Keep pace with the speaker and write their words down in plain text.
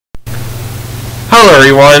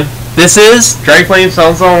everyone. This is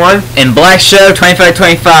dragonflame771's in Black Show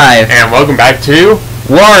 2525. and welcome back to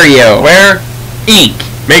warioware Inc.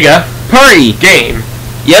 Mega Party Game.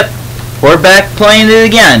 Yep, we're back playing it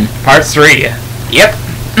again. Part 3. Yep.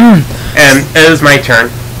 And it is my turn.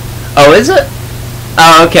 Oh, is it?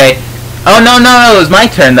 Oh, okay. Oh, no, it was my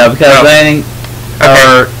turn, though, because Oh. I think... Okay.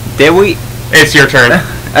 Or did we? It's your turn.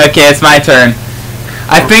 Okay, it's my turn.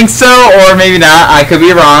 I think so, or maybe not. I could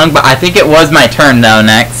be wrong, but I think it was my turn, though,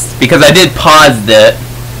 next. Because I did pause it.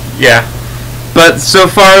 Yeah. But so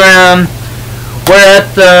far, we're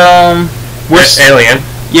at the... Alien.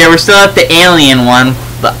 Yeah, we're still at the alien one.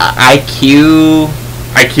 The IQ...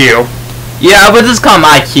 IQ. Yeah, we'll just call him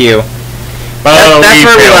IQ.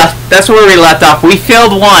 That's where we left off. We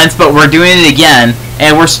failed once, but we're doing it again.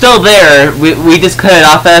 And we're still there. We just cut it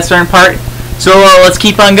off at a certain part. So let's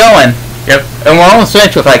keep on going. Yep. And we're almost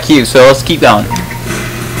finished with IQ, so let's keep going.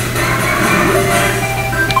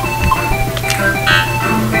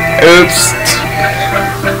 Oops.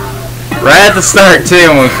 Right at the start, too,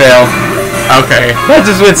 when we fail. Okay. That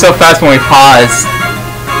just went so fast when we paused.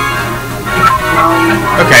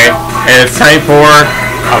 Okay. And it's time for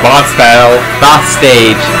a boss battle. Boss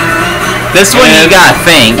stage. This one you gotta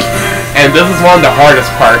think. And this is one of the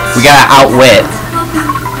hardest parts. We gotta outwit.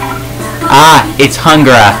 Ah, it's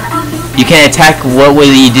Hungra. You can attack, what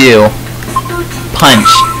will you do?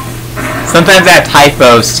 Punch. Sometimes I have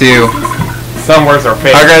typos too. Some words are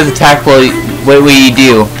fake. Hungra's attack, what will you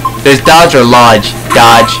do? There's dodge or lodge.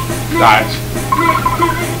 Dodge. Dodge.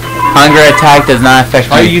 Hungra attack does not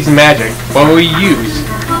affect Why are you you. using magic? What will you use?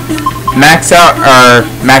 Max out or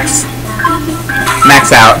max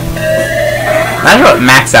out. Not sure what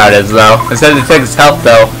max out is though. It says it takes health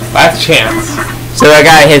though. Last chance. So that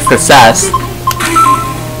guy hits success.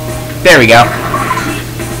 There we go.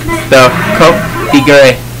 So, Cope, be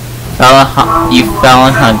great. You fell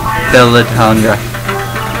in hunger.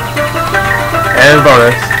 And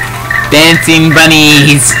bonus. Dancing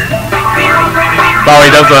bunnies. Probably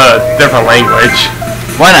does a different language.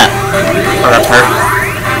 Why not? On that part.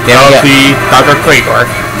 There we go. The Dr. Quaker.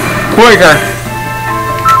 Quaker.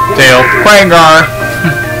 Dale. Quanger.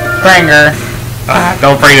 Quanger.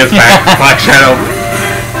 Don't bring this back. Black Shadow.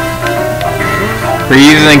 We're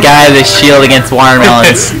using a guy as a shield against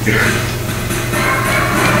watermelons.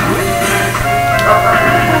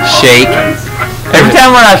 Shake. Every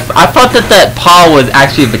time when I thought that paw was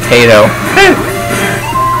actually a potato.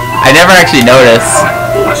 I never actually noticed.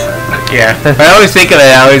 Yeah. When I always think of it,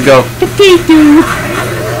 I always go, potato.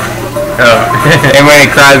 Oh. And when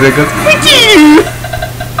it cries, it goes, potato.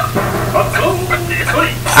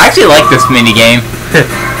 I actually like this minigame.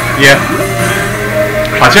 Yeah.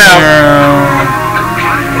 Watch out.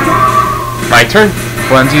 My turn.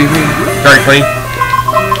 1, 2, 3. Very clean.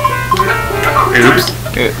 Oops.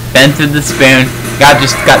 Vented the spoon.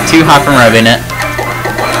 Just got 2 hot from rubbing it.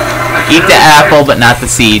 Eat the apple, but not the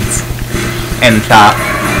seeds. And the top.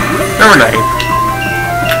 Number 9.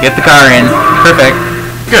 Get the car in. Perfect.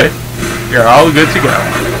 Good. You're all good to go.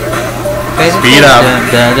 Speed up.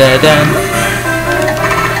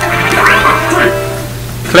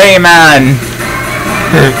 Clayman.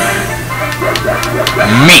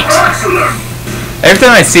 Meat. Every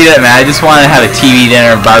time I see that, man, I just want to have a TV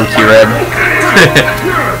dinner or barbecue rib.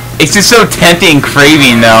 It's just so tempting and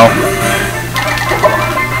craving, though.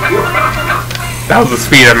 That was the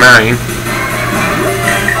speed of 9.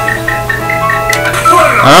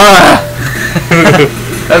 Ah.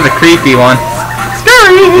 That was a creepy one.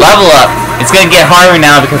 Scary. Level up. It's gonna get harder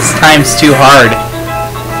now because time's too hard.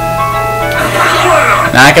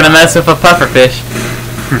 Not gonna mess with a pufferfish.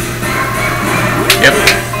 Yep.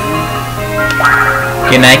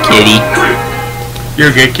 Good night, kitty.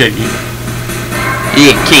 You're a good kitty.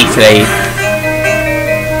 You get kitty today.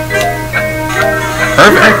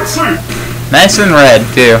 Perfect. Nice and red,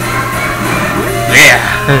 too. Yeah.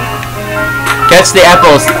 Catch the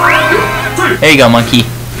apples. There you go, monkey.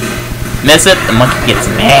 Miss it, the monkey gets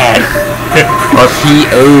mad. Or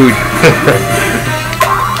PO'd.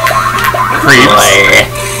 Creeps.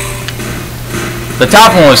 The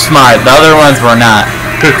top one was smart, the other ones were not.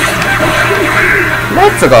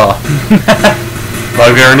 Let's go.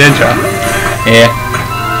 Bugger Ninja. Yeah.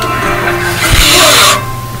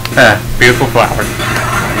 Beautiful flower.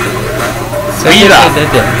 Speed up.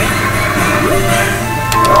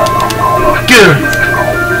 Good.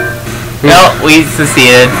 No, we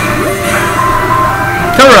succeeded.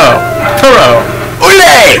 Turo.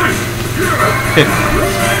 Ole!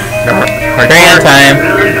 Grand time.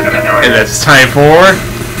 And it's time for...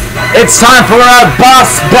 It's time for a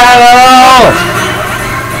boss battle!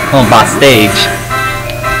 Oh, boss stage.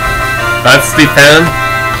 Let's defend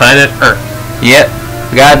planet Earth. Yep.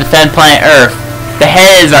 We gotta defend planet Earth. The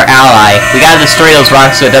head is our ally. We gotta destroy those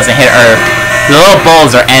rocks so it doesn't hit Earth. The little bull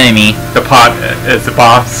is our enemy. The pot is the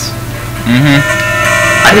boss.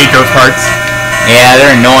 I hate those parts. Yeah,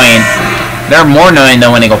 they're annoying. They're more annoying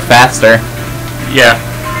though when they go faster. Yeah.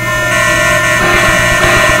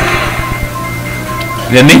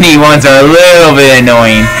 The mini ones are a little bit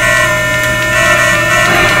annoying.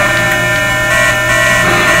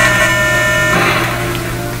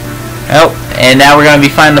 Oh, and now we're gonna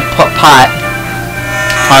be finding the pot.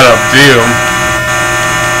 Pot of Doom.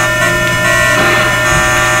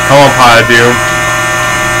 Come on, Pot of Doom.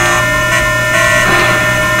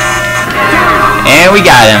 And we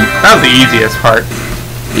got him. That was the easiest part.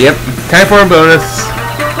 Yep. Time for a bonus.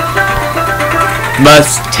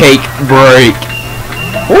 Must take break.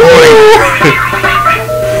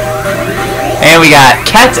 And we got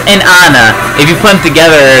Kat and Anna. If you put them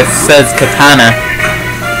together, it says Katana.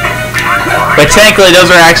 But technically,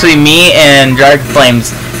 those are actually me and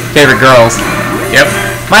Dragonflame's favorite girls. Yep.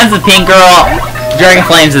 Mine's the pink girl.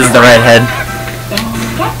 Dragonflame's is the redhead.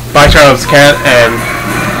 Black Child's Kat and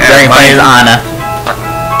Dragonflame's Anna.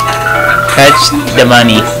 Fetch the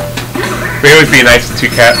money. We always be nice to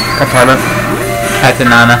Katana.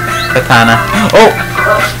 Katana. Oh!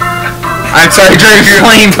 I'm sorry,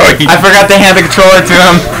 Dragonflame. I forgot to hand the controller to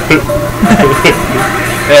him.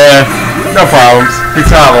 Yeah, no problems. We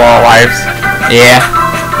still have a lot of lives. Yeah.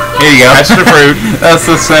 Here you go. That's the fruit. That's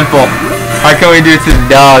so simple. How can we do it to the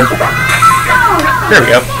dog? There we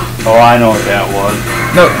go. Oh, I know what that was.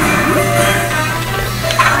 No.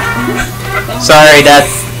 Sorry, that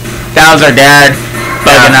was our dad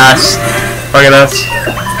bugging us. Bugging us.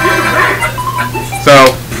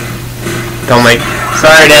 So, don't make.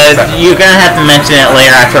 Sorry, Dad. You're gonna have to mention it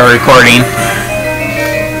later after our recording.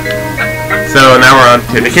 So now we're on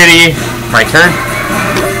to the kitty. My turn.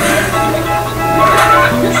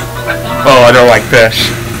 Oh, I don't like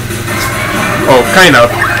fish. Oh, kind of.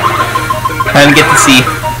 I didn't get to see.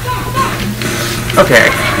 Okay.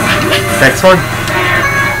 Next one.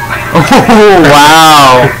 Oh,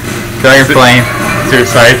 wow. Dragonflame.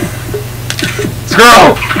 Suicide.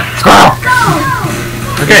 Squirrel! Squirrel!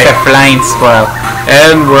 Okay. It's a flying squirrel.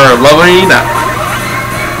 And we're leveling up.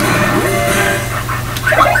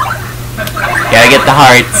 Gotta get the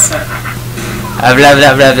hearts. Blah blah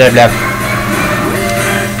blah blah blah blah.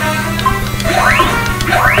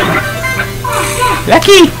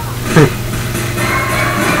 Lucky!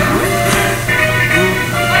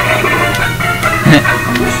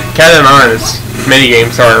 Cat and Anna's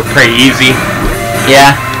minigames are pretty easy.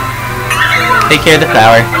 Yeah. Take care of the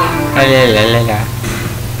flower. La la la la la.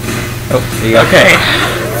 Oh, there you go. Okay.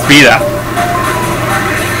 Speed up.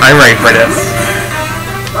 I'm ready for this.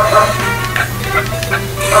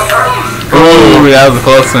 Ooh, that was a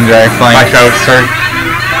close one, Dragonflame. My show's turn.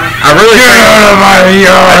 I'm really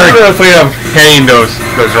afraid of hitting those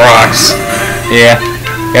rocks. Yeah.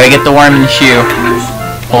 Gotta get the worm in the shoe.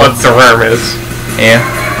 What the worm is. Yeah.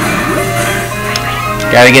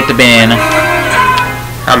 Gotta get the banana.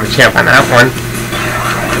 I'm the champ on that one.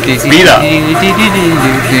 Speed up.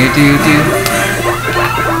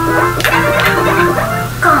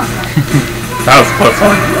 That was a close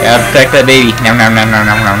one. Gotta protect that baby. Nom nom nom nom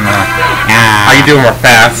nom nom nom. I can do it more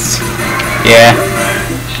fast. Yeah.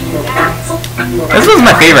 This was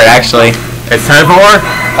my favorite, actually. It's time for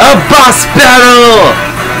a boss battle!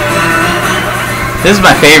 This is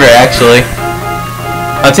my favorite, actually.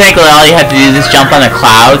 Well, technically, all you have to do is just jump on the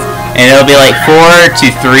clouds, and it'll be like 4 to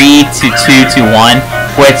 3 to 2 to 1,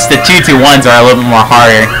 which the 2 to 1s are a little bit more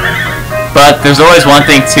harder. But there's always one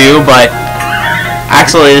thing too, but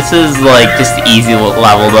actually this is like just the easy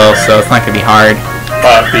level though, so it's not gonna be hard.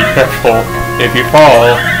 But be careful. If you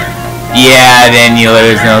fall... Yeah, then you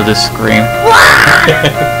lose and it'll just scream.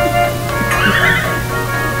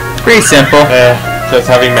 Pretty simple.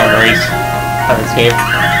 Just having memories on this game.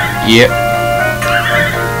 Yep.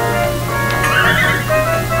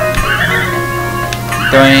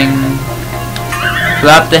 Going...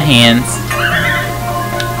 Flop the hands.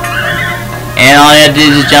 And all you have to do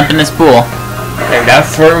is just jump in this pool. And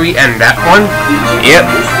that's where we end that one. Yep.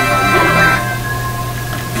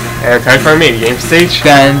 And time for a mini game stage.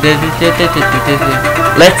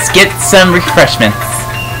 Let's get some refreshments.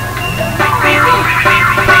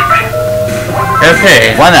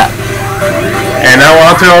 Okay. One up. And now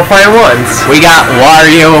on to our final ones. We got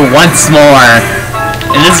Wario once more.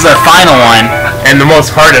 And this is our final one. And the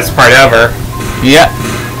most hardest part ever. Yep.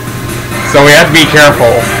 So we have to be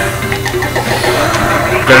careful.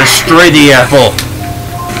 To destroy the apple.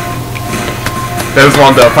 This is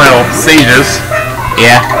one of the final stages.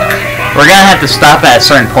 Yeah. We're gonna have to stop at a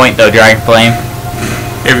certain point though, Dragonflame.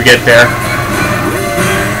 If we get there.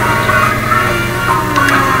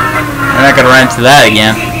 We're not gonna run into that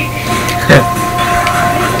again.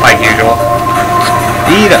 Like usual.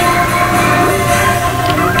 Eat up.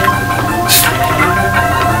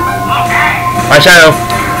 My shadow.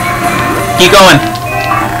 Keep going.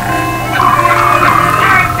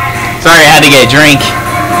 Sorry, I had to get a drink.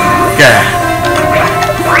 Yeah.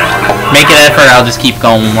 Make an effort, I'll just keep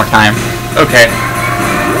going one more time. Okay.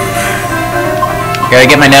 Gotta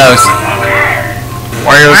get my nose.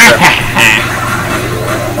 Wario.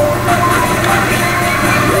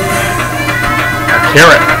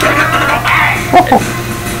 Carrot.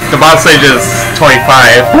 The boss stage is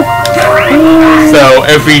 25. So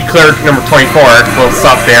if we clear number 24, we'll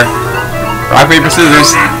stop there. Rock, paper,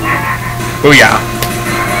 scissors. Booyah.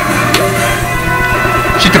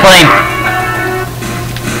 Shoot the plane.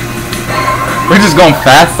 We're just going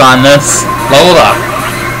fast on this. Leveled up.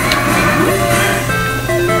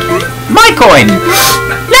 My coin!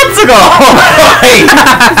 Let's go!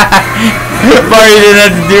 Mario didn't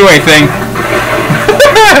have to do anything.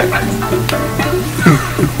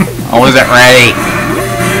 I wasn't ready.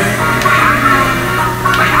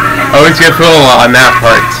 Always get full on that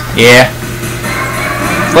part. Yeah.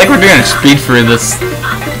 It's like we're doing a speed through this.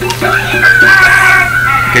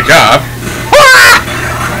 Good job.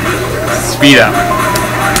 Speed up.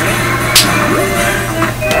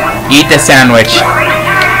 Eat the sandwich.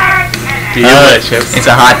 Delicious. It's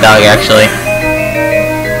a hot dog, actually.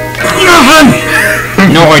 Nothing!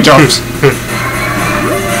 No jumps.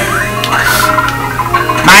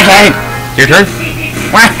 My turn! Your turn?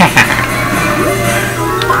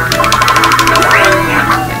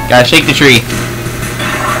 Gotta shake the tree.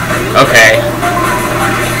 Okay.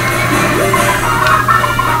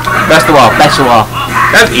 Best the wall, best the wall.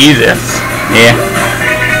 That's easiest. Yeah.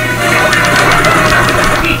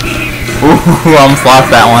 Ooh, almost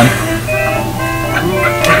lost that one.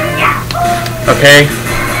 Okay.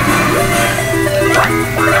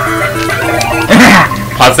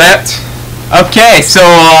 Pause that. Okay, so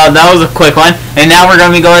that was a quick one. And now we're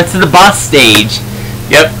going to be going to the boss stage.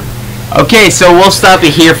 Yep. Okay, so we'll stop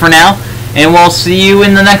it here for now. And we'll see you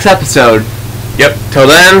in the next episode. Yep. Till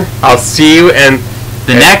then, I'll see you in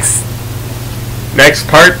The next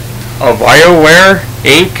part of WarioWare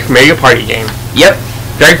Inc. Mega Party Game. Yep.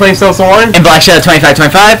 Dragonflame771's And Black Shadow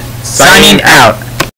 2525 signing out.